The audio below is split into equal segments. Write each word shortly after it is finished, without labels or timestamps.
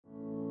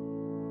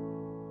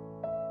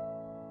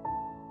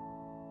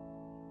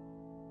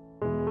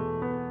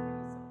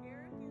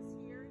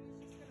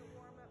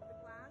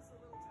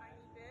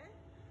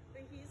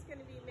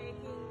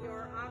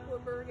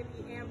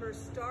her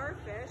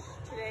starfish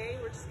today.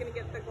 We're just gonna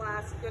get the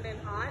glass good and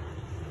hot.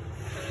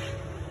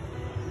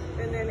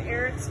 And then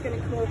Eric's gonna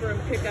come over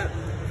and pick up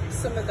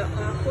some of the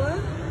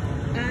aqua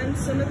and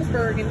some of the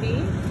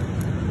burgundy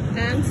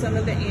and some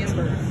of the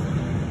amber.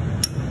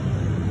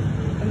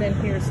 And then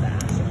here's the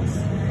ashes.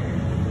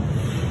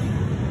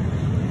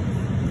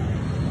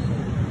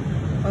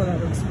 Oh,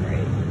 that looks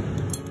great.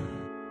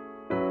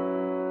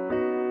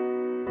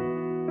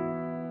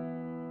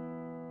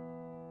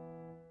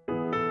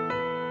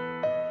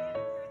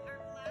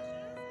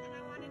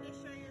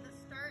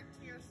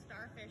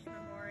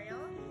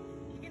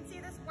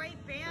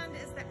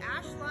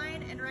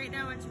 Right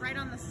now it's right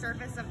on the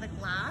surface of the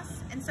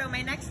glass, and so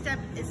my next step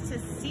is to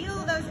seal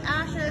those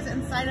ashes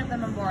inside of the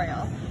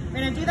memorial.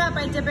 We're going to do that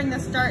by dipping the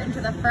start into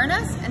the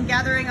furnace and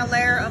gathering a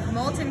layer of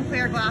molten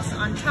clear glass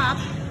on top.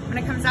 When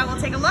it comes out,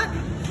 we'll take a look.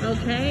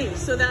 Okay,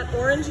 so that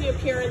orangey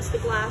appearance the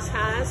glass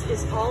has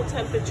is all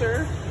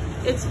temperature.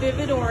 It's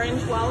vivid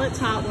orange while it's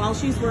hot, while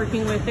she's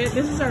working with it.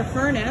 This is our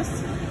furnace,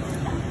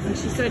 and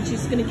she said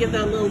she's going to give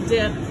that a little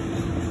dip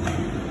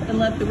and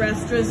let the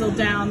rest drizzle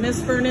down.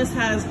 This furnace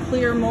has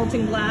clear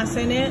molten glass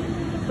in it,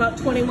 about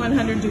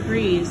 2100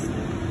 degrees.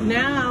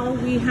 Now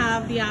we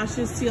have the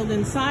ashes sealed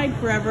inside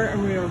forever,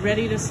 and we are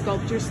ready to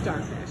sculpt your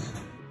starfish. So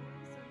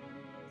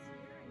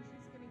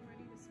she's getting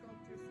ready to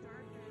sculpt her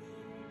starfish.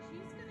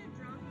 She's going to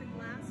drop the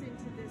glass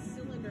into this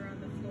cylinder on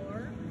the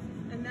floor,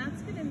 and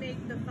that's going to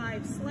make the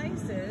 5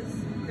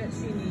 slices that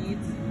she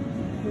needs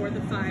for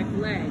the 5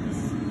 legs.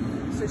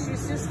 So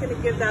she's just going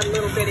to give that a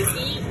little bit of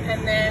heat,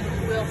 and then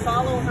we'll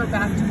follow her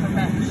back to her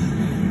bench.